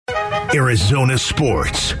Arizona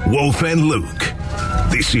sports, Wolf and Luke.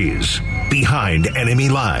 This is Behind Enemy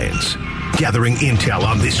Lines, gathering intel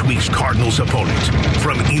on this week's Cardinals opponent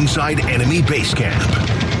from inside enemy base camp.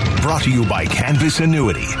 Brought to you by Canvas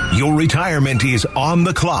Annuity. Your retirement is on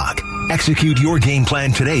the clock. Execute your game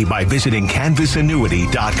plan today by visiting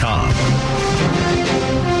canvasannuity.com.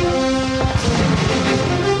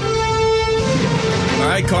 All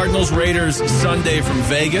right, Cardinals-Raiders Sunday from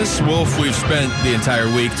Vegas. Wolf, we've spent the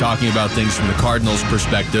entire week talking about things from the Cardinals'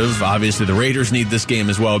 perspective. Obviously, the Raiders need this game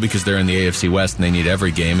as well because they're in the AFC West and they need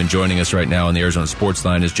every game. And joining us right now on the Arizona Sports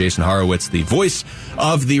Line is Jason Horowitz, the voice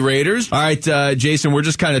of the Raiders. All right, Jason, we're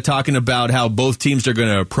just kind of talking about how both teams are going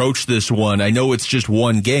to approach this one. I know it's just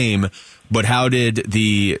one game, but how did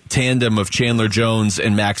the tandem of Chandler Jones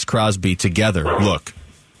and Max Crosby together look?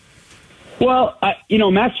 Well,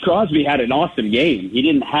 Max Crosby had an awesome game. He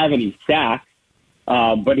didn't have any sacks,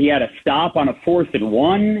 but he had a stop on a 4th and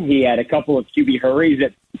 1. He had a couple of QB hurries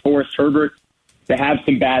that forced Herbert to have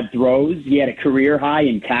some bad throws. He had a career high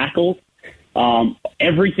in tackles.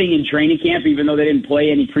 Everything in training camp, even though they didn't play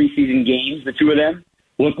any preseason games, the two of them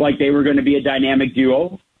looked like they were going to be a dynamic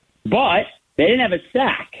duo. But they didn't have a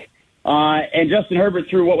sack. And Justin Herbert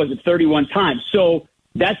threw, 31 times. So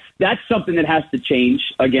that's something that has to change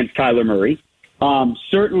against Kyler Murray.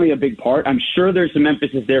 Certainly a big part. I'm sure there's some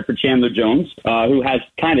emphasis there for Chandler Jones, who has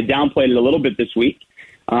kind of downplayed it a little bit this week.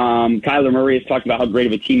 Kyler Murray has talked about how great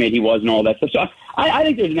of a teammate he was and all that stuff. So I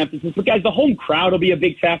think there's an emphasis. But, guys, the home crowd will be a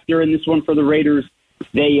big factor in this one for the Raiders.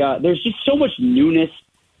 There's just so much newness.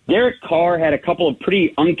 Derek Carr had a couple of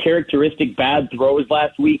pretty uncharacteristic bad throws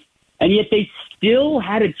last week, and yet they still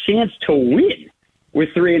had a chance to win with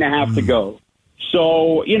 3.5 to go.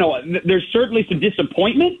 So, there's certainly some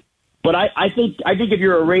disappointment, but I think if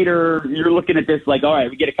you're a Raider, you're looking at this like, all right,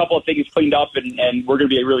 we get a couple of things cleaned up and we're going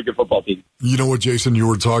to be a really good football team. You know what, Jason, you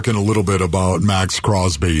were talking a little bit about Max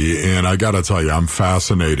Crosby, and I got to tell you, I'm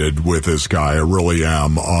fascinated with this guy. I really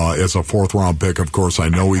am. As a 4th-round pick, of course, I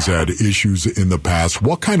know he's had issues in the past.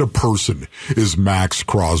 What kind of person is Max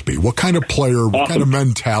Crosby? What kind of player, what kind of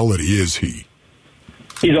mentality is he?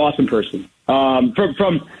 He's an awesome person.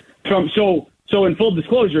 So in full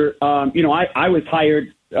disclosure, I was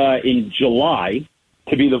hired in July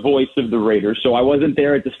to be the voice of the Raiders. So I wasn't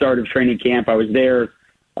there at the start of training camp. I was there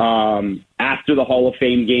after the Hall of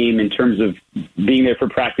Fame game in terms of being there for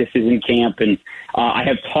practices in camp. And I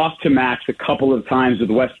have talked to Max a couple of times with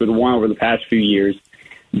Westwood One over the past few years.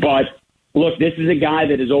 But, look, this is a guy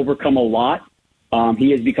that has overcome a lot.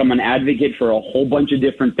 He has become an advocate for a whole bunch of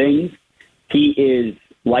different things. He is,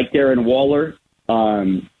 like Darren Waller,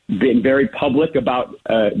 been very public about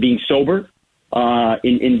being sober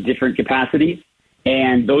in different capacities.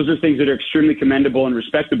 And those are things that are extremely commendable and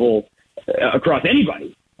respectable across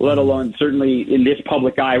anybody, let alone certainly in this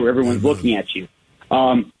public eye where everyone's looking at you.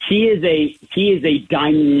 He is a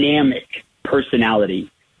dynamic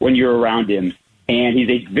personality when you're around him, and he's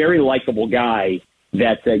a very likable guy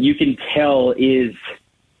that you can tell is,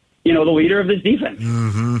 the leader of this defense.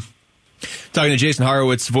 Mm-hmm. Talking to Jason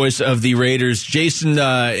Horowitz, voice of the Raiders. Jason,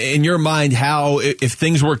 in your mind, if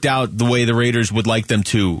things worked out the way the Raiders would like them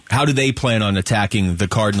to, how do they plan on attacking the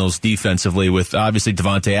Cardinals defensively? With obviously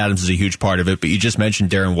Devontae Adams is a huge part of it, but you just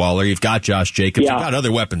mentioned Darren Waller. You've got Josh Jacobs. Yeah. You've got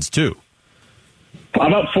other weapons too. How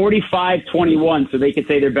about 45-21 so they could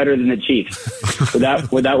say they're better than the Chiefs?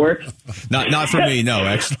 Would that work? Not for me, no,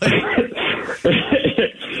 actually.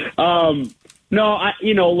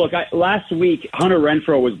 Last week Hunter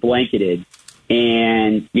Renfrow was blanketed,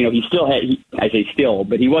 and he still had.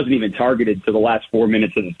 But he wasn't even targeted to the last 4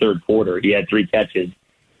 minutes of the third quarter. He had 3 catches.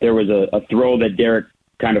 There was a throw that Derek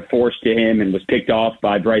kind of forced to him and was picked off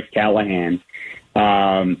by Bryce Callahan.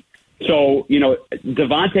 Devontae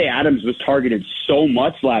Adams was targeted so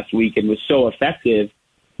much last week and was so effective,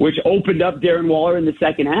 which opened up Darren Waller in the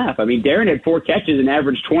second half. I mean, Darren had 4 catches and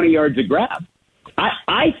averaged 20 yards a grab.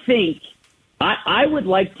 I think I would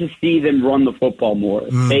like to see them run the football more.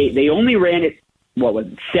 They only ran it,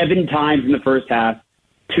 7 times in the first half,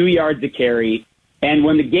 2 yards a carry. And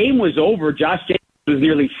when the game was over, Josh Jacobs was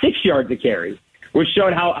nearly 6 yards a carry, which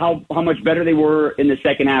showed how much better they were in the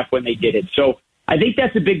second half when they did it. So I think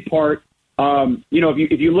that's a big part.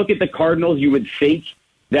 If you look at the Cardinals, you would think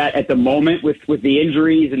that at the moment with the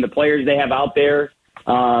injuries and the players they have out there,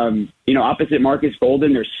 opposite Marcus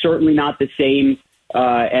Golden, they're certainly not the same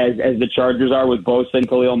as the Chargers are with Bosa and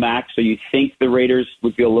Khalil Mack. So you think the Raiders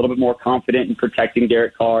would feel a little bit more confident in protecting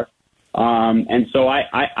Derek Carr. And so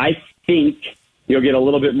I think you'll get a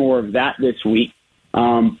little bit more of that this week.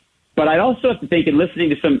 But I'd also have to think, in listening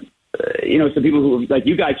to some people who, like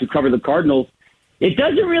you guys who cover the Cardinals, it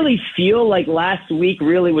doesn't really feel like last week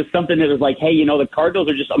really was something that was like, hey, the Cardinals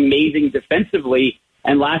are just amazing defensively,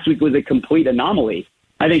 and last week was a complete anomaly.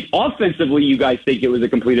 I think offensively, you guys think it was a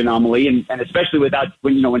complete anomaly, and especially when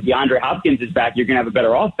DeAndre Hopkins is back, you're going to have a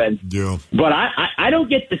better offense. Yeah. But I don't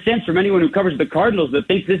get the sense from anyone who covers the Cardinals that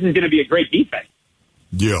thinks this is going to be a great defense.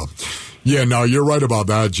 Yeah. Yeah, no, you're right about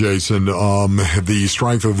that, Jason. The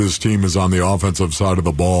strength of this team is on the offensive side of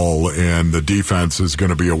the ball, and the defense is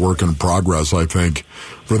going to be a work in progress, I think,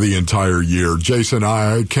 for the entire year. Jason,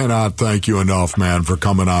 I cannot thank you enough, man, for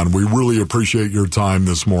coming on. We really appreciate your time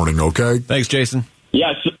this morning, okay? Thanks, Jason.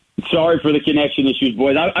 Yeah, sorry for the connection issues,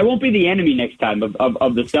 boys. I won't be the enemy next time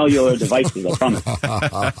of the cellular devices, I promise.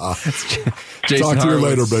 Jason Talk to you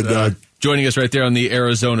later, big guy. Joining us right there on the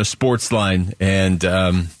Arizona Sports Line, and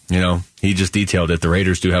he just detailed it. The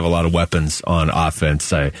Raiders do have a lot of weapons on offense.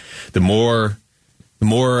 The more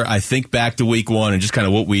I think back to Week 1 and just kind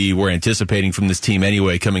of what we were anticipating from this team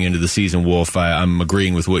anyway coming into the season, Wolf, I'm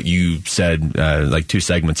agreeing with what you said like 2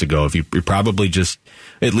 segments ago. If you're probably just,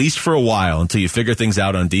 at least for a while, until you figure things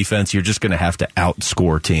out on defense, you're just going to have to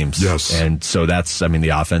outscore teams. Yes. And so the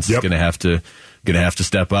offense is going to have to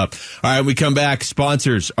step up. All right, we come back.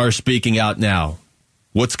 Sponsors are speaking out now.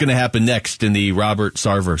 What's going to happen next in the Robert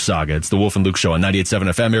Sarver saga? It's the Wolf and Luke Show on 98.7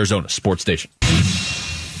 FM, Arizona Sports Station.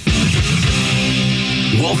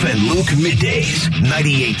 Wolf and Luke middays,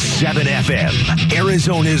 98.7 FM,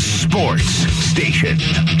 Arizona's sports station.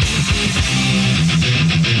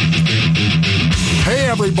 Hey,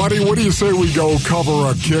 everybody, what do you say we go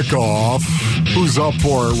cover a kickoff? Who's up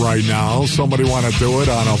for it right now? Somebody want to do it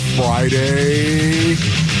on a Friday?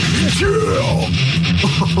 Yeah.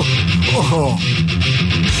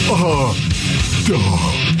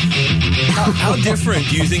 How different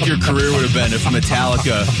do you think your career would have been if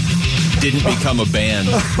Metallica didn't become a band?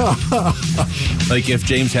 Like if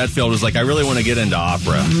James Hetfield was like, I really want to get into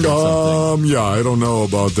opera. Yeah, I don't know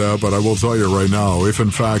about that, but I will tell you right now, if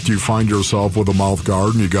in fact you find yourself with a mouth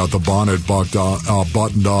guard and you got the bonnet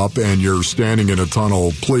buttoned up and you're standing in a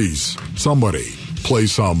tunnel, please, somebody, play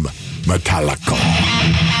some Metallica.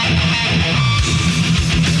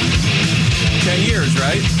 10 years,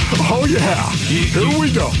 right? Oh, yeah. Here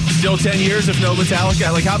we go. Still 10 years if no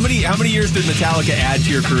Metallica? Like, how many years did Metallica add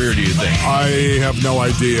to your career, do you think? I have no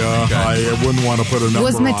idea. Okay. I wouldn't want to put a number on it.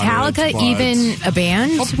 Was Metallica even a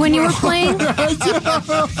band when you were playing? That's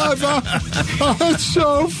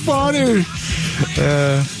so funny.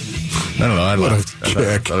 I don't know. I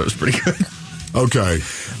thought it was pretty good. Okay.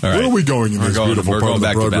 All right. Where are we going in this beautiful part of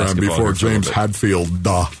the program before James Hadfield?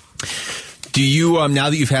 Do you, now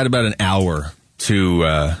that you've had about an hour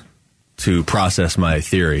to process my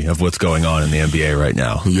theory of what's going on in the NBA right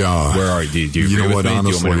now? Yeah. Where are you? Do you agree with me?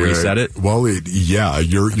 Honestly, do you want me to reset it? Well,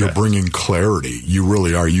 you're bringing clarity. You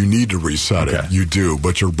really are. You need to reset it. You do.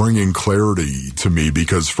 But you're bringing clarity to me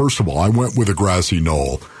because, first of all, I went with a grassy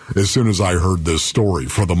knoll as soon as I heard this story,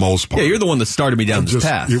 for the most part. Yeah, you're the one that started me down this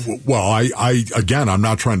path. I'm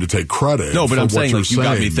not trying to take credit. No, but I'm saying, like, you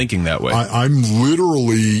got me thinking that way. I'm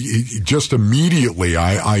literally, just immediately,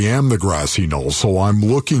 I am the grassy knoll. So I'm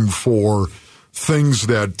looking for things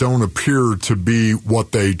that don't appear to be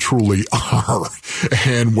what they truly are.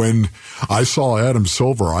 And when I saw Adam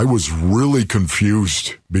Silver, I was really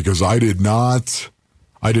confused because I did not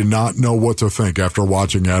know what to think after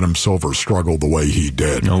watching Adam Silver struggle the way he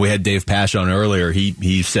did. We had Dave Pasch on earlier.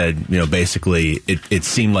 He said, basically it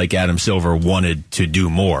seemed like Adam Silver wanted to do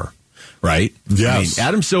more, right? Yes. I mean,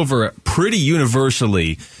 Adam Silver pretty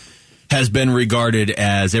universally has been regarded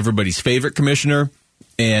as everybody's favorite commissioner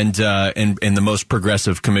and the most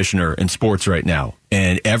progressive commissioner in sports right now.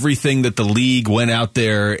 And everything that the league went out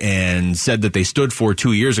there and said that they stood for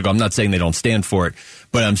 2 years ago, I'm not saying they don't stand for it,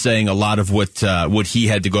 but I'm saying a lot of what he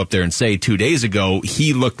had to go up there and say 2 days ago,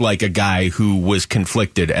 he looked like a guy who was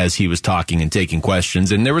conflicted as he was talking and taking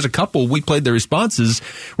questions. And there was a couple, we played the responses,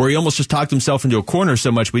 where he almost just talked himself into a corner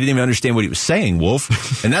so much we didn't even understand what he was saying,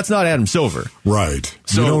 Wolf. And that's not Adam Silver. Right.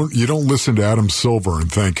 So you don't listen to Adam Silver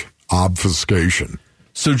and think obfuscation.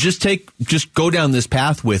 So just go down this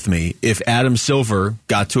path with me. If Adam Silver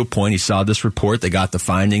got to a point, he saw this report, they got the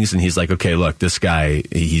findings, and he's like, okay, look, this guy,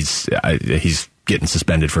 he's getting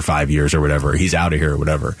suspended for 5 years or whatever. He's out of here or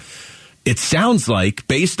whatever. It sounds like,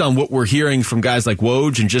 based on what we're hearing from guys like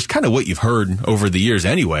Woj and just kind of what you've heard over the years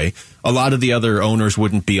anyway, a lot of the other owners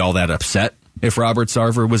wouldn't be all that upset if Robert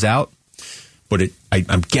Sarver was out. But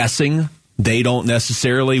I'm guessing they don't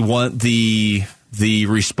necessarily want the the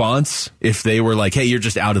response if they were like, hey, you're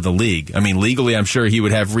just out of the league? I mean, legally, I'm sure he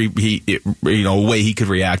would have a way he could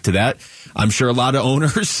react to that. I'm sure a lot of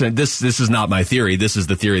owners, and this is not my theory, this is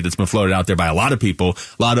the theory that's been floated out there by a lot of people,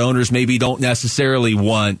 a lot of owners maybe don't necessarily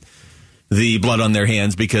want the blood on their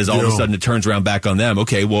hands because all of a sudden it turns around back on them.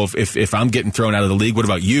 Okay, well, if I'm getting thrown out of the league, what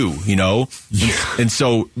about you, Yeah. And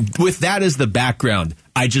so with that as the background,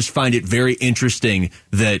 I just find it very interesting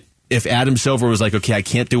that if Adam Silver was like, okay, I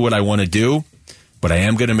can't do what I want to do, but I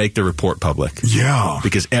am going to make the report public. Yeah.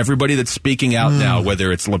 Because everybody that's speaking out now,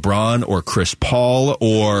 whether it's LeBron or Chris Paul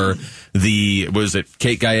or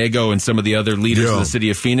Kate Gallego and some of the other leaders of the city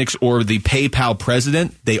of Phoenix or the PayPal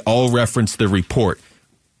president, they all reference the report.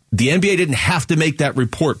 The NBA didn't have to make that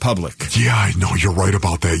report public. Yeah, I know you're right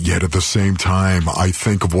about that. Yet at the same time, I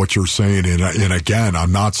think of what you're saying. And again,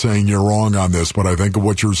 I'm not saying you're wrong on this, but I think of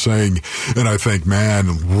what you're saying. And I think,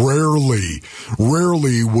 man, rarely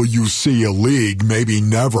will you see a league, maybe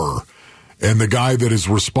never, and the guy that is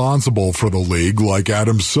responsible for the league, like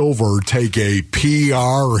Adam Silver, take a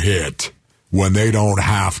PR hit when they don't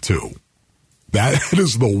have to. That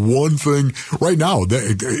is the one thing right now.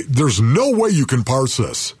 There's no way you can parse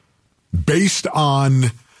this based on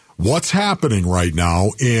what's happening right now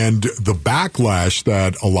and the backlash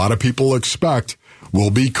that a lot of people expect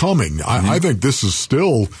will be coming. I think this is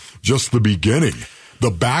still just the beginning. The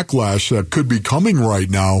backlash that could be coming right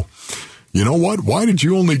now. You know what? Why did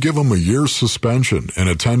you only give him a year's suspension and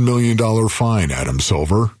a $10 million fine, Adam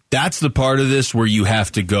Silver? That's the part of this where you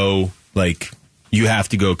have to go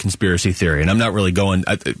conspiracy theory. And I'm not really going,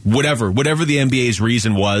 whatever the NBA's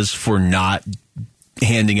reason was for not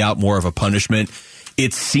handing out more of a punishment,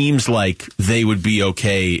 it seems like they would be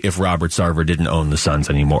okay if Robert Sarver didn't own the Suns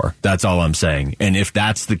anymore. That's all I'm saying. And if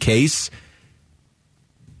that's the case,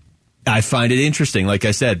 I find it interesting, like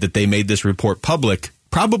I said, that they made this report public,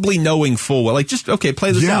 probably knowing full well, like, just, okay,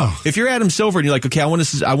 play this out. If you're Adam Silver and you're like, okay, I want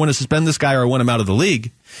to suspend this guy or I want him out of the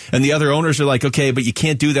league, and the other owners are like, okay, but you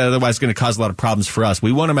can't do that, otherwise it's going to cause a lot of problems for us.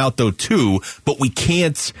 We want him out though too, but we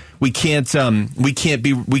can't do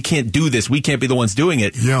this. We can't be the ones doing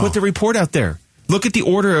it. Yeah. Put the report out there. Look at the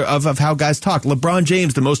order of how guys talk. LeBron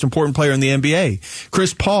James, the most important player in the NBA.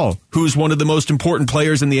 Chris Paul, who's one of the most important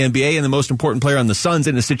players in the NBA and the most important player on the Suns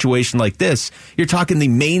in a situation like this. You're talking the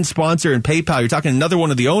main sponsor in PayPal. You're talking another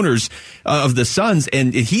one of the owners of the Suns,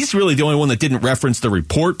 and he's really the only one that didn't reference the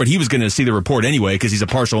report, but he was going to see the report anyway because he's a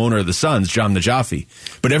partial owner of the Suns, John Najafi.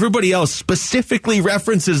 But everybody else specifically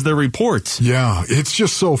references the report. Yeah, it's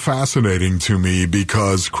just so fascinating to me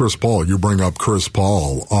because Chris Paul, you bring up Chris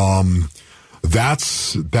Paul,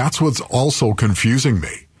 That's what's also confusing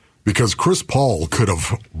me, because Chris Paul could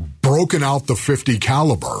have broken out the 50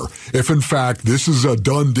 caliber if, in fact, this is a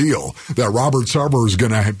done deal that Robert Sarver is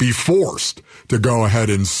going to be forced to go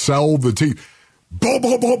ahead and sell the team.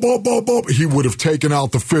 He would have taken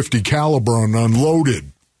out the 50 caliber and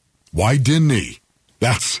unloaded. Why didn't he?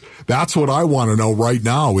 That's what I want to know right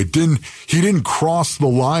now. He didn't cross the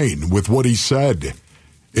line with what he said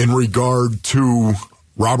in regard to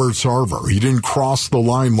Robert Sarver. He didn't cross the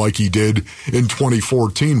line like he did in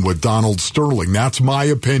 2014 with Donald Sterling. That's my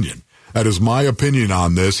opinion. That is my opinion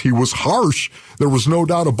on this. He was harsh. There was no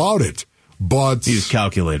doubt about it. But he's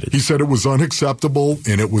calculated. He said it was unacceptable,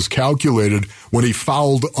 and it was calculated when he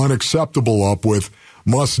fouled unacceptable up with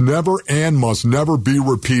must never be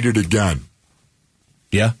repeated again.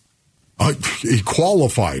 Yeah. He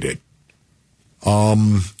qualified it.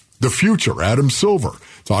 The future, Adam Silver,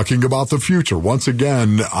 talking about the future. Once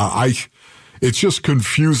again, it's just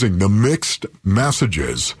confusing, the mixed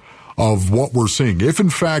messages of what we're seeing. If,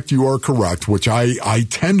 in fact, you are correct, which I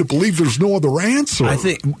tend to believe there's no other answer. I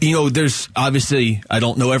think, there's obviously, I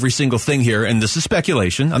don't know every single thing here, and this is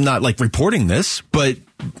speculation. I'm not, reporting this, but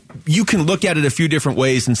you can look at it a few different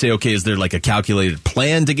ways and say, okay, is there a calculated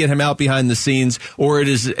plan to get him out behind the scenes? Or it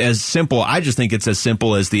is as simple, I just think it's as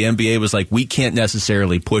simple as the NBA was like, we can't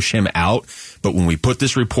necessarily push him out, but when we put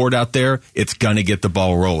this report out there, it's going to get the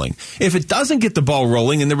ball rolling. If it doesn't get the ball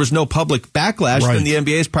rolling and there was no public backlash, then the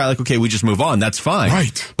NBA is probably like, okay, we just move on. That's fine.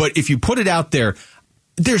 Right. But if you put it out there,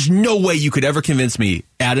 there's no way you could ever convince me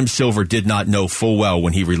Adam Silver did not know full well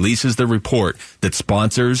when he releases the report that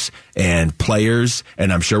sponsors and players,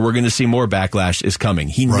 and I'm sure we're going to see more backlash, is coming.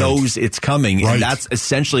 He knows it's coming, and that's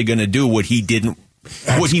essentially going to do what he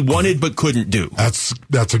wanted but couldn't do.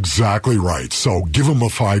 That's exactly right. So give him a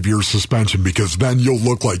 5-year suspension, because then you'll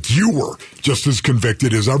look like you were just as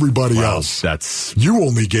convicted as everybody else. You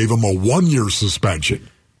only gave him a 1-year suspension.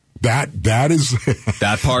 That is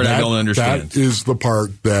that part I don't understand. That is the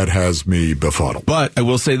part that has me befuddled. But I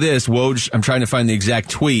will say this, Woj, I'm trying to find the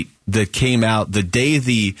exact tweet that came out the day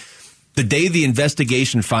the the day the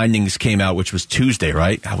investigation findings came out, which was Tuesday,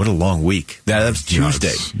 right? God, what a long week. That was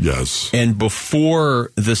Tuesday. Yes. And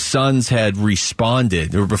before the Suns had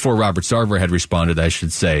responded, or before Robert Sarver had responded, I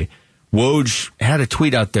should say, Woj had a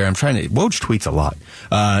tweet out there. Woj tweets a lot.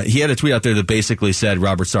 He had a tweet out there that basically said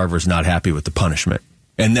Robert Sarver's not happy with the punishment.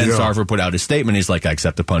 And then Sarver put out his statement. He's like, I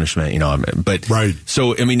accept the punishment, But right.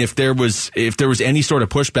 So, I mean, if there was any sort of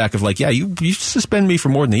pushback of like, yeah, you suspend me for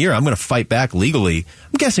more than a year, I'm going to fight back legally.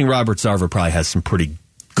 I'm guessing Robert Sarver probably has some pretty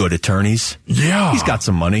good attorneys. Yeah, he's got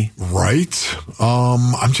some money, right?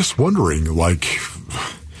 I'm just wondering,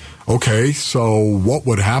 okay, so what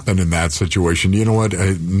would happen in that situation? You know what?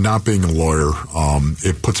 Not being a lawyer,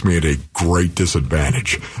 it puts me at a great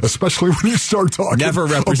disadvantage, especially when you start talking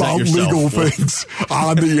about legal things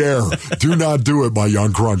on the air. Do not do it, my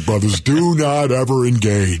young crunk brothers. Do not ever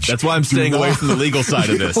engage. That's why I'm staying away from the legal side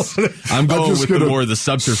of this. I'm going with more of the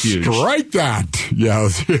subterfuge. Strike that. Yeah,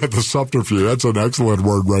 the subterfuge. That's an excellent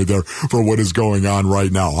word right there for what is going on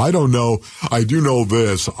right now. I don't know. I do know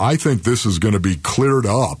this. I think this is going to be cleared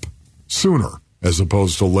up sooner as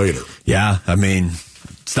opposed to later. Yeah, I mean,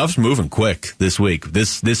 stuff's moving quick this week.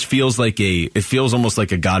 This feels almost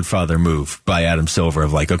like a Godfather move by Adam Silver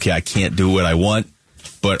of like, okay, I can't do what I want,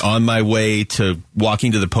 but on my way to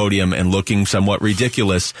walking to the podium and looking somewhat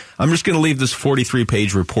ridiculous, I'm just going to leave this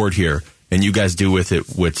 43-page report here, and you guys do with it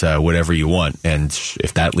whatever you want. And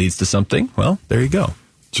if that leads to something, well, there you go.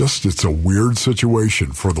 It's a weird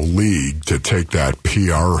situation for the league to take that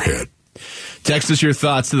PR hit. Text us your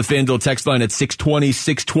thoughts to the FanDuel text line at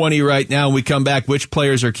 620 right now. When we come back, which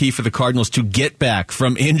players are key for the Cardinals to get back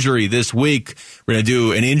from injury this week? We're going to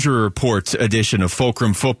do an injury report edition of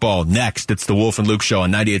Fulcrum Football next. It's the Wolf and Luke Show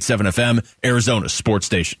on 98.7 FM, Arizona's sports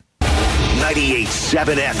station.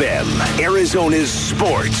 98.7 FM, Arizona's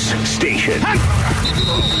sports station.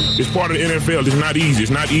 It's part of the NFL. It's not easy.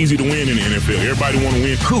 It's not easy to win in the NFL. Everybody want to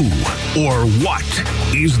win. Who or what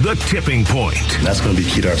is the tipping point? That's going to be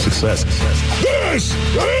key to our success. This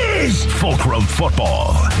is Fulcrum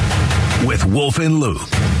Football with Wolf and Luke.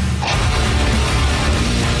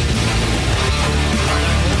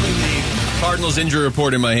 Cardinals injury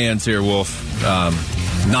report in my hands here, Wolf.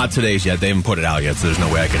 Not today's yet. They haven't put it out yet, so there's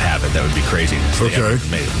no way I could have it. That would be craziness. Okay.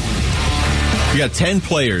 We got 10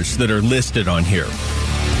 players that are listed on here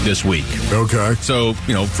this week. Okay. So,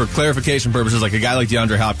 for clarification purposes, like a guy like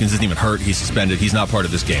DeAndre Hopkins isn't even hurt. He's suspended. He's not part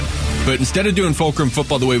of this game. But instead of doing Fulcrum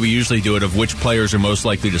Football the way we usually do it, of which players are most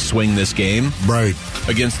likely to swing this game right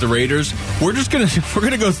against the Raiders, we're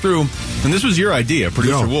gonna go through, and this was your idea,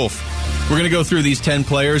 Producer Wolf. We're going to go through these 10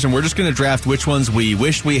 players, and we're just going to draft which ones we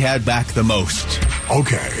wish we had back the most.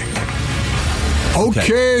 Okay,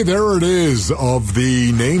 there it is of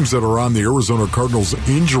the names that are on the Arizona Cardinals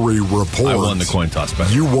injury report. I won the coin toss, by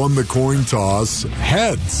the way. You won the coin toss.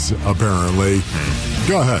 Heads, apparently.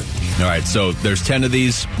 Go ahead. All right, so there's 10 of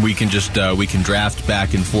these. We can just we can draft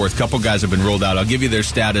back and forth. A couple guys have been ruled out. I'll give you their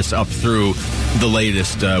status up through the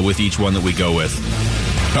latest with each one that we go with.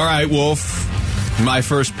 All right, Wolf. My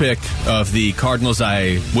first pick of the Cardinals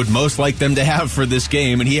I would most like them to have for this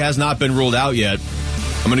game, and he has not been ruled out yet.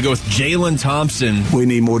 I'm going to go with Jalen Thompson. We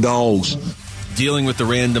need more dogs. Dealing with the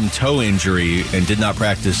random toe injury and did not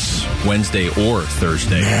practice Wednesday or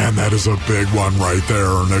Thursday. Man, that is a big one right there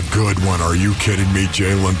and a good one. Are you kidding me?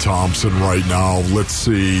 Jalen Thompson right now. Let's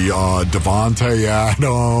see. Devontae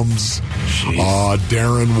Adams,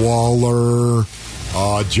 Darren Waller,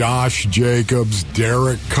 Josh Jacobs,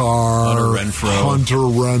 Derek Carr, Hunter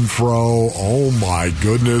Renfrow. Oh, my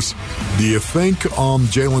goodness. Do you think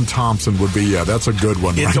Jalen Thompson would be? Yeah, that's a good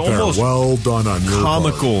one right there. Well done on your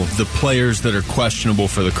comical, part. The players that are questionable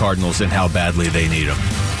for the Cardinals and how badly they need them.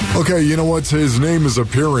 Okay, you know what? His name is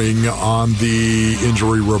appearing on the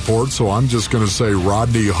injury report, so I'm just going to say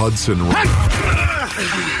Rodney Hudson.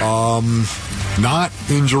 Not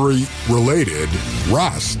injury related.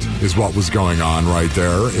 Rest is what was going on right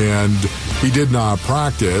there. And he did not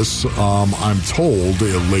practice, I'm told,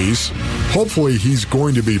 at least. Hopefully he's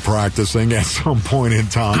going to be practicing at some point in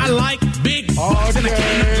time. I like big bucks and I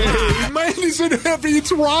can't lie. Man, isn't heavy.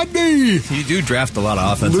 It's Rodney. You do draft a lot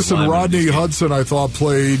of offensive Listen, Rodney Hudson, I thought,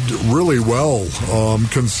 played really well,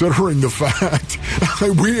 considering the fact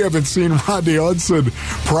we haven't seen Rodney Hudson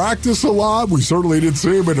practice a lot. We certainly didn't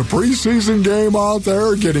see him in a preseason game out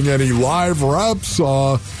there getting any live reps.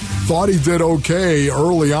 Thought he did okay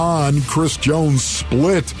early on. Chris Jones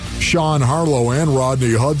split Sean Harlow and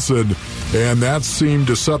Rodney Hudson And that seemed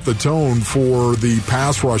to set the tone for the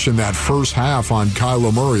pass rush in that first half on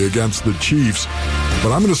Kyler Murray against the Chiefs.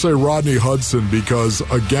 But I'm going to say Rodney Hudson because,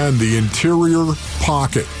 again, the interior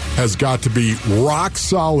pocket has got to be rock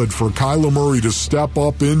solid for Kyler Murray to step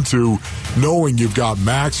up into, knowing you've got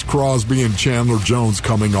Max Crosby and Chandler Jones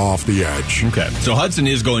coming off the edge. Okay, so Hudson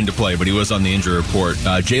is going to play, but he was on the injury report.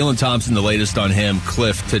 Jalen Thompson, the latest on him,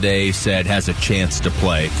 Cliff today said has a chance to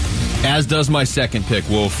play. As does my second pick,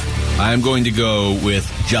 Wolf. I'm going to go with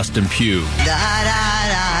Justin Pugh.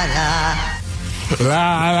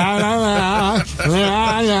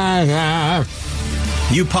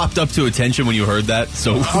 You popped up to attention when you heard that,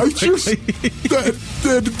 so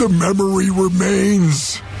the memory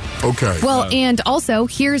remains. Okay. Well, and also,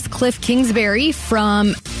 here's Cliff Kingsbury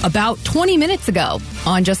from about 20 minutes ago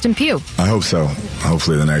on Justin Pugh. I hope so.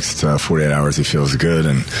 Hopefully the next 48 hours he feels good,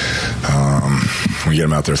 and we get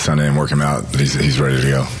him out there Sunday and work him out. He's ready to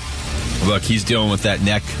go. Look, he's dealing with that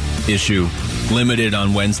neck issue, limited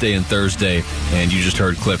on Wednesday and Thursday, and you just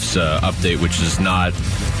heard Cliff's update, which is not,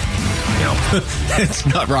 it's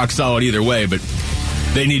not rock solid either way, but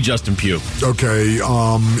they need Justin Pugh. Okay,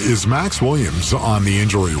 is Max Williams on the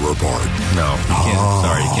injury report? No,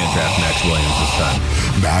 you can't draft Max Williams this time.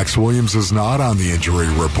 Max Williams is not on the injury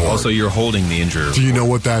report. Also, you're holding the injury report. Do you know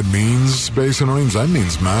what that means, Basin Rings? That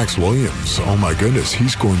means Max Williams. Oh, my goodness,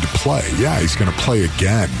 he's going to play. Yeah, he's going to play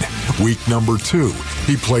again. Week number 2.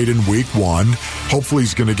 He played in week 1. Hopefully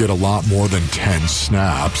he's going to get a lot more than 10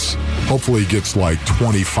 snaps. Hopefully he gets like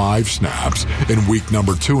 25 snaps in week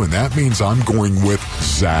number 2, and that means I'm going with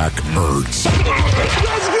Zach Ertz.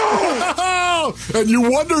 Let's go! And you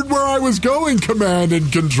wondered where I was going, Command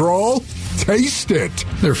and Control. Taste it.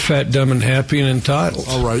 They're fat, dumb, and happy and entitled.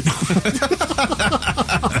 All right.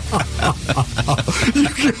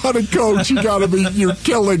 You got to coach. You got to be. You're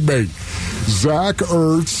killing me. Zach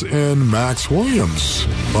Ertz and Max Williams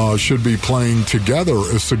should be playing together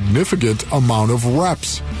a significant amount of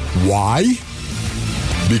reps. Why?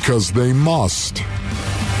 Because they must.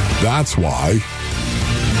 That's why.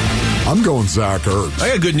 I'm going Zach Ertz. I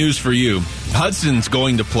got good news for you. Hudson's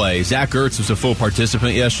going to play. Zach Ertz was a full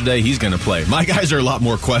participant yesterday. He's going to play. My guys are a lot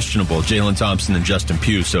more questionable, Jalen Thompson and Justin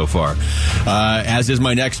Pugh so far. As is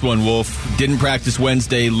my next one, Wolf. Didn't practice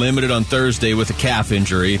Wednesday, limited on Thursday with a calf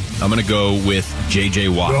injury. I'm going to go with J.J.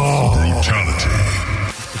 Watt. Brutality.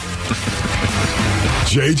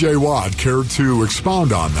 J.J. Watt, care to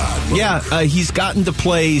expound on that? Luke? Yeah, he's gotten to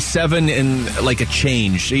play 7 and like a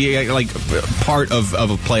change, like part of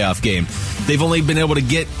a playoff game. They've only been able to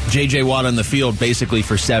get J.J. Watt on the field basically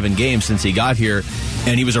for 7 games since he got here,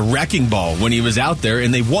 and he was a wrecking ball when he was out there,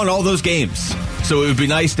 and they won all those games. So it would be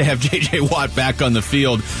nice to have J.J. Watt back on the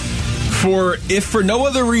field. If for no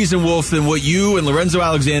other reason, Wolf, than what you and Lorenzo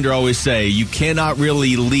Alexander always say, you cannot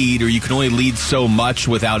really lead, or you can only lead so much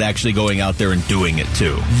without actually going out there and doing it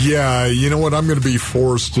too. Yeah, you know what? I'm going to be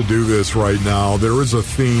forced to do this right now. There is a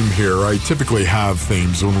theme here. I typically have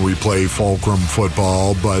themes when we play Fulcrum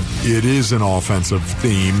football, but it is an offensive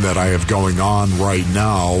theme that I have going on right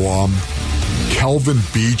now. Kelvin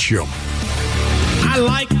Beachum. I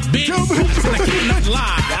like big boots and I cannot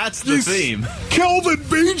lie. That's the theme. Kelvin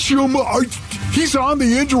Beachum, he's on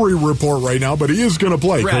the injury report right now, but he is going to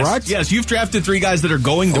play, correct? Yes, you've drafted 3 guys that are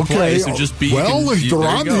going to play, so just be... Well, they're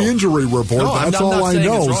on the injury report. No, that's all I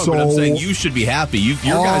know. Wrong, so, but I'm saying you should be happy.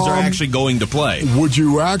 Your guys are actually going to play. Would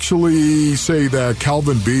you actually say that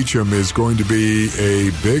Kelvin Beachum is going to be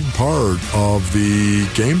a big part of the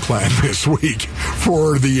game plan this week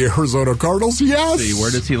for the Arizona Cardinals? Yes. Let's see,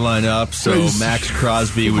 where does he line up? So Max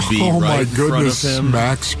Crosby would be right in front of him.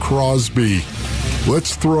 Max Crosby.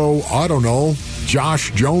 Let's throw, I don't know,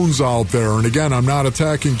 Josh Jones out there. And again, I'm not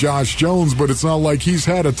attacking Josh Jones, but it's not like he's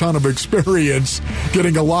had a ton of experience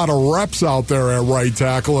getting a lot of reps out there at right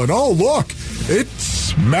tackle. And oh, look,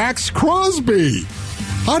 it's Max Crosby.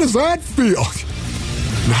 How does that feel?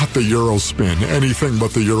 Not the Eurospin. Anything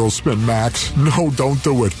but the Eurospin, Max. No, don't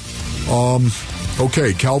do it.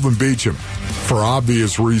 Okay, Kelvin Beachum, for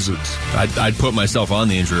obvious reasons. I'd put myself on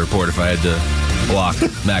the injury report if I had to block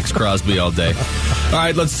Max Crosby all day. All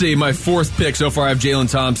right, let's see. My 4th pick so far, I have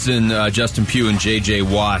Jalen Thompson, Justin Pugh, and J.J.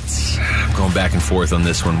 Watt. I'm going back and forth on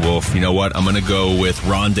this one, Wolf. You know what? I'm going to go with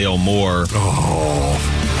Rondale Moore.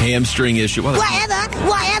 Oh. Hamstring issue. Whatever.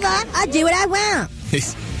 I'll do what I want.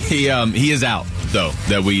 He is out, though.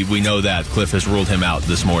 That we know that. Cliff has ruled him out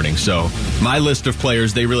this morning. So my list of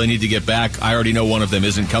players they really need to get back. I already know one of them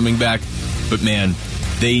isn't coming back. But, man,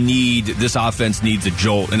 this offense needs a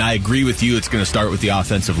jolt. And I agree with you, it's going to start with the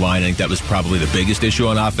offensive line. I think that was probably the biggest issue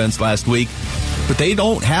on offense last week. But they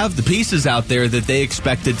don't have the pieces out there that they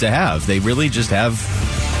expected to have. They really just have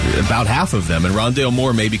about half of them. And Rondale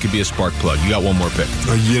Moore maybe could be a spark plug. You got one more pick.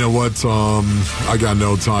 You know what? I got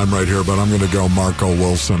no time right here, but I'm going to go Marco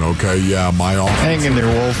Wilson, okay? Yeah, hang in there,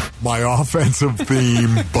 Wolf. My offensive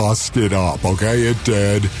theme busted up, okay? It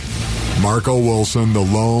did. Marco Wilson, the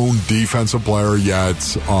lone defensive player yet.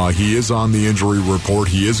 He is on the injury report.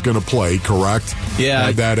 He is going to play, correct? Yeah.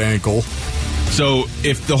 Had that ankle. So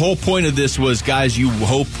if the whole point of this was guys you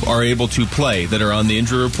hope are able to play that are on the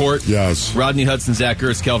injury report, yes, Rodney Hudson, Zach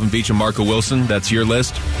Ertz, Kelvin Beachum, Marco Wilson, that's your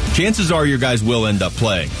list. Chances are your guys will end up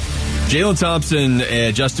playing. Jalen Thompson,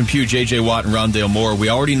 Justin Pugh, J.J. Watt, and Rondale Moore. We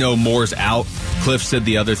already know Moore's out. Cliff said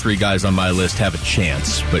the other three guys on my list have a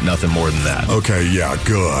chance, but nothing more than that. Okay, yeah,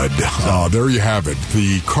 good. There you have it.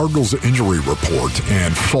 The Cardinals injury report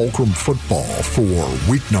and Fulcrum football for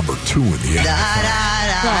week number 2 in the NFL.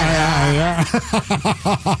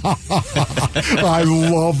 I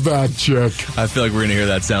love that chick. I feel like we're going to hear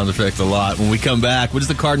that sound effect a lot. When we come back, what does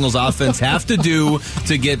the Cardinals offense have to do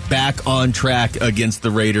to get back on track against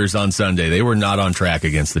the Raiders on Sunday? They were not on track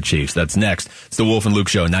against the Chiefs. That's next. It's the Wolf and Luke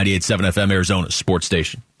Show, 98.7 FM, Arizona Sports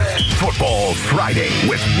Station. Football Friday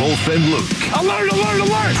with Wolf and Luke. Alert, alert,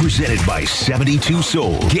 alert! Presented by 72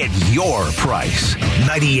 Soul. Get your price.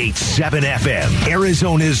 98.7 FM,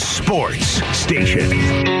 Arizona's sports station.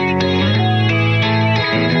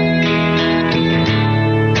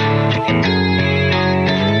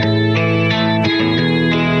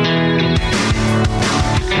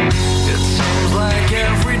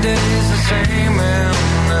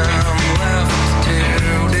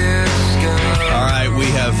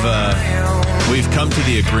 We've come to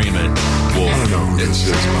the agreement, Wolf. I don't know who this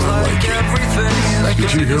is, but I like it.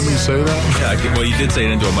 Did you hear me say that? Yeah, well, you did say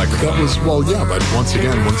it into a microphone. That was, well, yeah, but once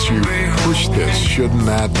again, once you push this, shouldn't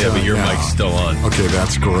that... Yeah, but your mic's still on. Okay,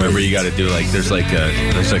 that's great. Remember, you got to do, there's like a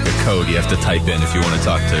code you have to type in if you want to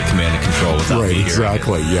talk to command and control without me hearing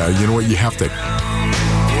exactly. it. Yeah, you know what? You have to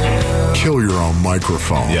kill your own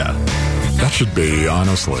microphone. Yeah. That should be,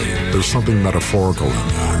 honestly, there's something metaphorical in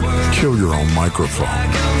that. Kill your own microphone.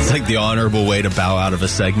 It's like the honorable way to bow out of a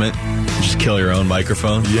segment. Just kill your own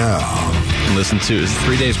microphone. Yeah. And listen to, is it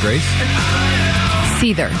 3 Days Grace?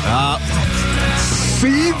 Seether.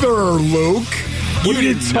 Seether, Luke. What are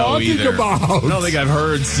you talking about? I don't think I've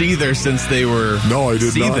heard Seether since they were No, I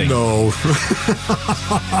did seething. not know.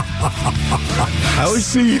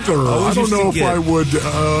 Seether. I don't know if I would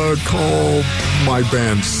call my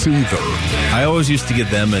band Seether. I always used to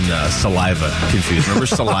get them and Saliva confused. Remember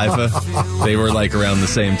Saliva? They were around the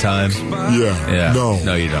same time. Yeah.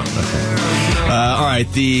 No, you don't. Okay. All right,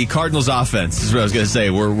 the Cardinals offense, this is what I was going to say.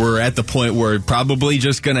 We're at the point where probably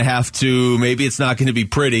just going to have to, maybe it's not going to be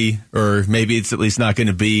pretty, or maybe it's at least not going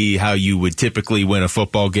to be how you would typically win a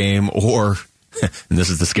football game, or, and this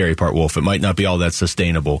is the scary part, Wolf, it might not be all that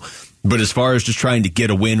sustainable. But as far as just trying to get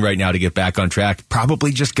a win right now to get back on track,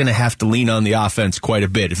 probably just going to have to lean on the offense quite a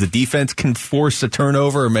bit. If the defense can force a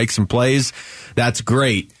turnover or make some plays, that's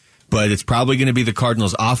great. But it's probably going to be the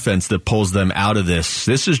Cardinals' offense that pulls them out of this.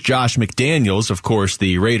 This is Josh McDaniels, of course,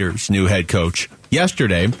 the Raiders' new head coach,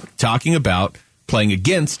 yesterday talking about playing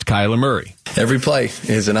against Kyler Murray. Every play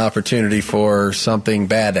is an opportunity for something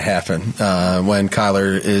bad to happen when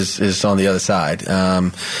Kyler is on the other side.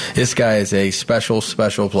 This guy is a special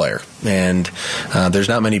player, and there's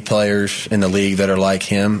not many players in the league that are like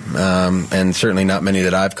him, and certainly not many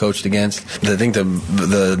that I've coached against. I think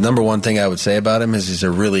the number one thing I would say about him is he's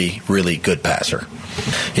a really, really good passer.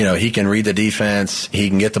 You know, he can read the defense. He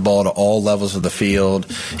can get the ball to all levels of the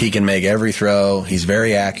field. He can make every throw. He's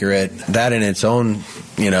very accurate. That in its own,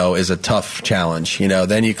 is a tough challenge.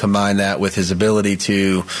 Then you combine that with his ability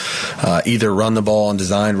to either run the ball on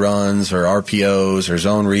designed runs or RPOs or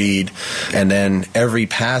zone read, and then every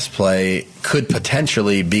pass play could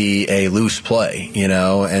potentially be a loose play,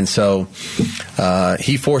 and so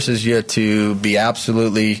he forces you to be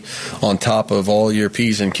absolutely on top of all your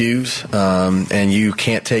P's and Q's, and you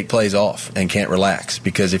can't take plays off and can't relax,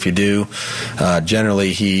 because if you do,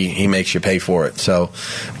 generally he makes you pay for it. So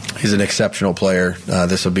he's an exceptional player.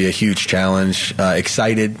 This will be a huge challenge.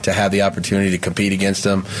 Excited to have the opportunity to compete against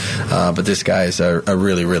him, but this guy is a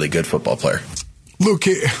really, really good football player. Luke,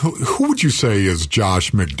 who would you say is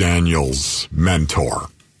Josh McDaniels' mentor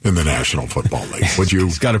in the National Football League? Would you?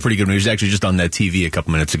 He's got a pretty good one. He was actually just on that TV a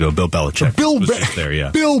couple minutes ago. Bill Belichick. Bill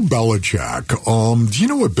Belichick. Do you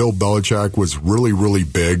know what Bill Belichick was really, really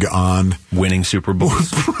big on? Winning Super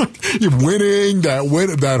Bowls. Winning,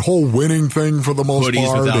 that whole winning thing for the most Hoodies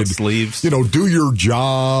part. Without sleeves. Do your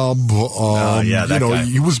job. That guy.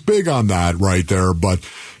 He was big on that right there, but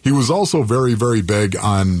he was also very, very big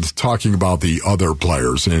on talking about the other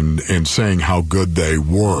players and saying how good they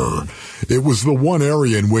were. It was the one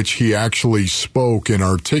area in which he actually spoke and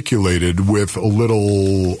articulated with a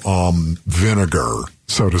little vinegar,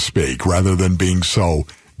 so to speak, rather than being so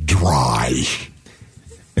dry.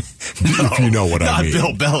 If you know what I mean.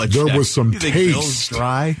 Not Bill Belichick. There was some taste.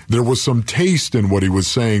 Dry? There was some taste in what he was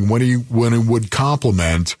saying when he would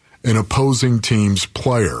compliment an opposing team's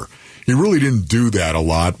player. He really didn't do that a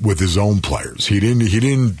lot with his own players. He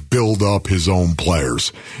didn't build up his own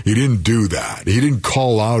players. He didn't do that. He didn't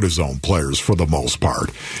call out his own players for the most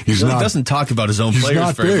part. He doesn't talk about his own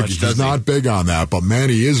players very much, does he? He's not big on that, but man,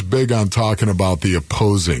 he is big on talking about the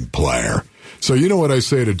opposing player. So you know what I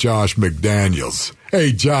say to Josh McDaniels?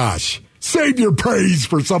 Hey, Josh, save your praise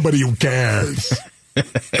for somebody who cares.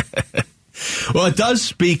 Well, it does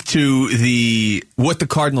speak to what the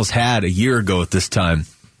Cardinals had a year ago at this time.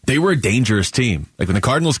 They were a dangerous team. Like when the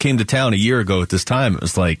Cardinals came to town a year ago at this time, it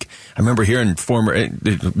was like, I remember hearing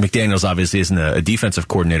McDaniels obviously isn't a defensive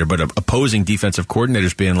coordinator, but opposing defensive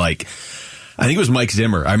coordinators being like, I think it was Mike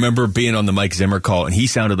Zimmer. I remember being on the Mike Zimmer call and he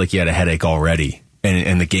sounded like he had a headache already.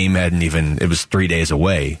 And the game it was 3 days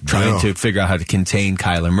away, trying to figure out how to contain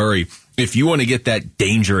Kyler Murray. If you want to get that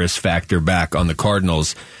dangerous factor back on the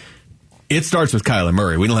Cardinals, it starts with Kyler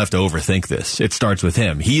Murray. We don't have to overthink this. It starts with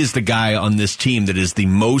him. He is the guy on this team that is the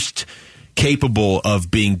most capable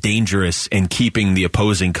of being dangerous and keeping the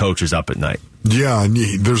opposing coaches up at night. Yeah, and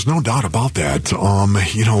there's no doubt about that.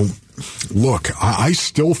 Look, I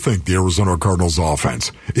still think the Arizona Cardinals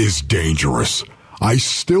offense is dangerous. I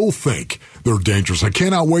still think they're dangerous. I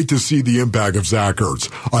cannot wait to see the impact of Zach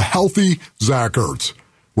Ertz. A healthy Zach Ertz,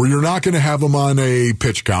 where you're not going to have him on a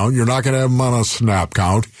pitch count, you're not going to have him on a snap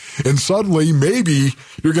count, and suddenly maybe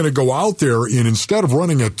you're going to go out there and instead of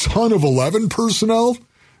running a ton of 11 personnel,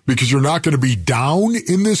 because you're not going to be down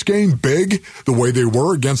in this game big the way they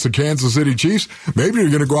were against the Kansas City Chiefs, maybe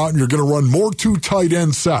you're going to go out and you're going to run more 2 tight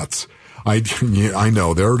end sets. I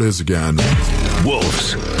know, there it is again.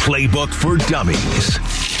 Wolves Playbook for Dummies.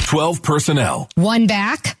 12 personnel. 1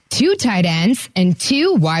 back, 2 tight ends, and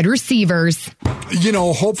 2 wide receivers.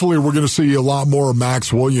 Hopefully we're going to see a lot more of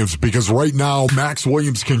Max Williams because right now Max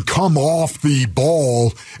Williams can come off the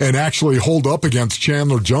ball and actually hold up against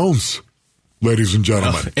Chandler Jones. Ladies and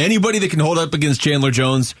gentlemen. Anybody that can hold up against Chandler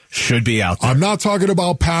Jones should be out there. I'm not talking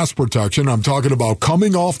about pass protection. I'm talking about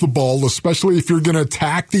coming off the ball, especially if you're going to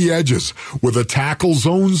attack the edges with a tackle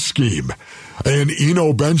zone scheme. And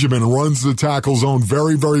Eno Benjamin runs the tackle zone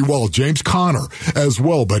very, very well. James Conner as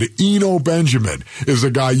well. But Eno Benjamin is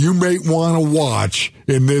a guy you may want to watch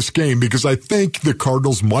in this game because I think the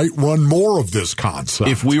Cardinals might run more of this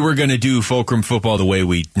concept. If we were going to do Fulcrum football the way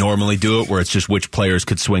we normally do it, where it's just which players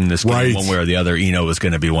could swing this game one way or the other, Eno was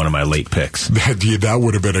going to be one of my late picks. That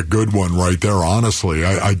would have been a good one right there, honestly.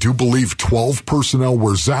 I do believe 12 personnel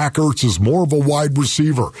where Zach Ertz is more of a wide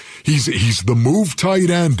receiver. He's the move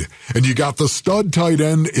tight end, and you got the stud tight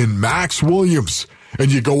end in Max Williams.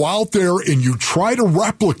 And you go out there and you try to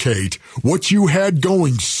replicate what you had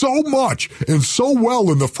going so much and so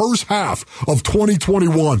well in the first half of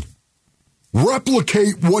 2021.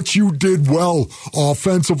 Replicate what you did well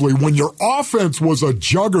offensively when your offense was a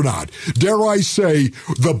juggernaut. Dare I say,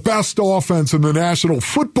 the best offense in the National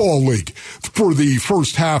Football League for the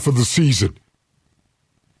first half of the season.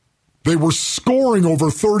 They were scoring over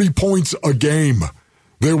 30 points a game.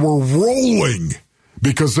 They were rolling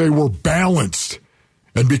because they were balanced.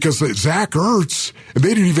 And because Zach Ertz, and they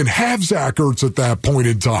didn't even have Zach Ertz at that point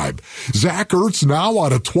in time. Zach Ertz now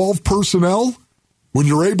out of 12 personnel, when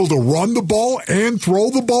you're able to run the ball and throw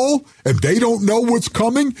the ball, and they don't know what's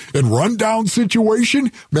coming, and run down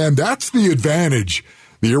situation, man, that's the advantage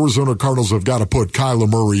the Arizona Cardinals have got to put Kyler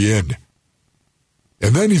Murray in.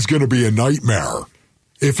 And then he's going to be a nightmare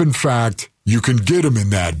if, in fact, you can get him in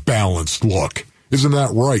that balanced look. Isn't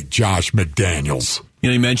that right, Josh McDaniels?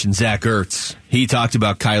 You mentioned Zach Ertz. He talked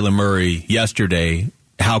about Kyler Murray yesterday,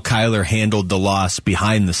 how Kyler handled the loss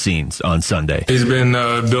behind the scenes on Sunday. He's been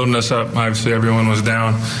building us up. Obviously, everyone was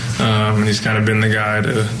down, and he's kind of been the guy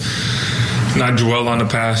to not dwell on the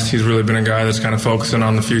past. He's really been a guy that's kind of focusing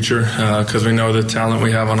on the future because we know the talent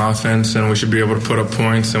we have on offense, and we should be able to put up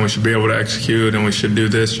points, and we should be able to execute, and we should do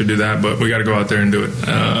this, should do that, but we got to go out there and do it.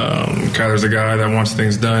 Kyler's a guy that wants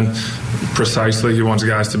things done precisely. He wants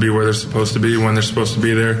guys to be where they're supposed to be when they're supposed to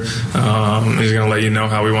be there. He's going to let you know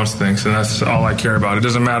how he wants things, and that's all I care about. It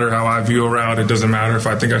doesn't matter how I view a route. It doesn't matter if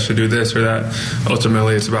I think I should do this or that.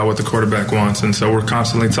 Ultimately, it's about what the quarterback wants, and so we're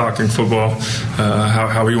constantly talking football,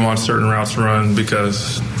 how he wants certain routes run,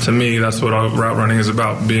 because to me, that's what route running is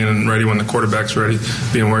about, being ready when the quarterback's ready,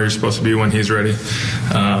 being where you're supposed to be when he's ready.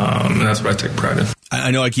 And that's what I take pride in.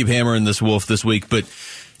 I know I keep hammering this, Wolf, this week, but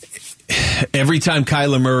every time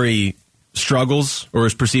Kyler Murray struggles or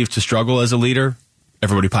is perceived to struggle as a leader,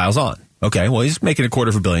 everybody piles on. Okay, well, he's making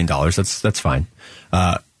 $250 million. That's fine.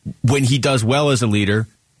 When he does well as a leader,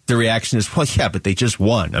 the reaction is, well, yeah, but they just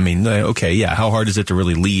won. I mean, okay, yeah, how hard is it to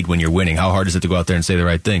really lead when you're winning? How hard is it to go out there and say the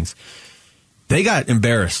right things? They got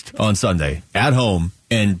embarrassed on Sunday at home,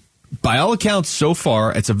 and by all accounts so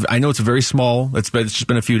far, I know it's a very small, it's just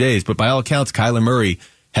been a few days, but by all accounts, Kyler Murray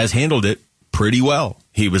has handled it pretty well.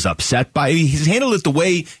 He was upset he's handled it the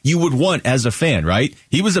way you would want as a fan, right?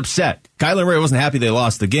 He was upset. Kyler Murray wasn't happy they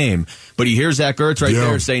lost the game, but you hear Zach Ertz right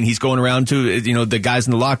there saying he's going around to, the guys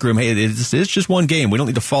in the locker room, hey, it's just one game. We don't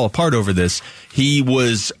need to fall apart over this. He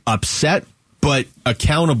was upset, but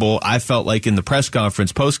accountable, I felt like, in the press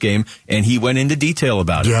conference post-game, and he went into detail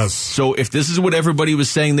about it. Yes. So if this is what everybody was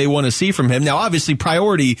saying they want to see from him, now obviously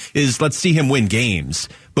priority is let's see him win games.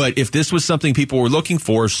 But if this was something people were looking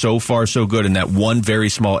for, so far so good in that one very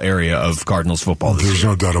small area of Cardinals football this year. There's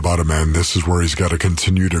no doubt about it, man. This is where he's got to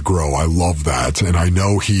continue to grow. I love that. And I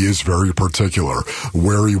know he is very particular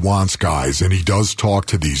where he wants guys, and he does talk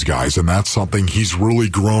to these guys, and that's something he's really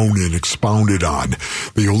grown and expounded on.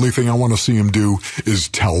 The only thing I want to see him do is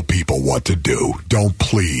tell people what to do. Don't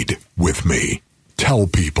plead with me. Tell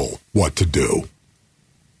people what to do.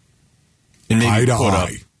 And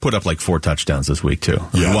maybe put up like 4 touchdowns this week too.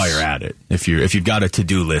 Yes. While you're at it, if you've got a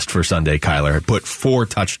to-do list for Sunday, Kyler, put 4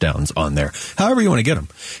 touchdowns on there. However you want to get them.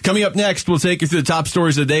 Coming up next, we'll take you through the top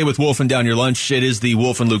stories of the day with Wolf and Down Your Lunch. It is the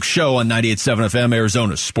Wolf and Luke Show on 98.7 FM,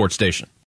 Arizona's sports station.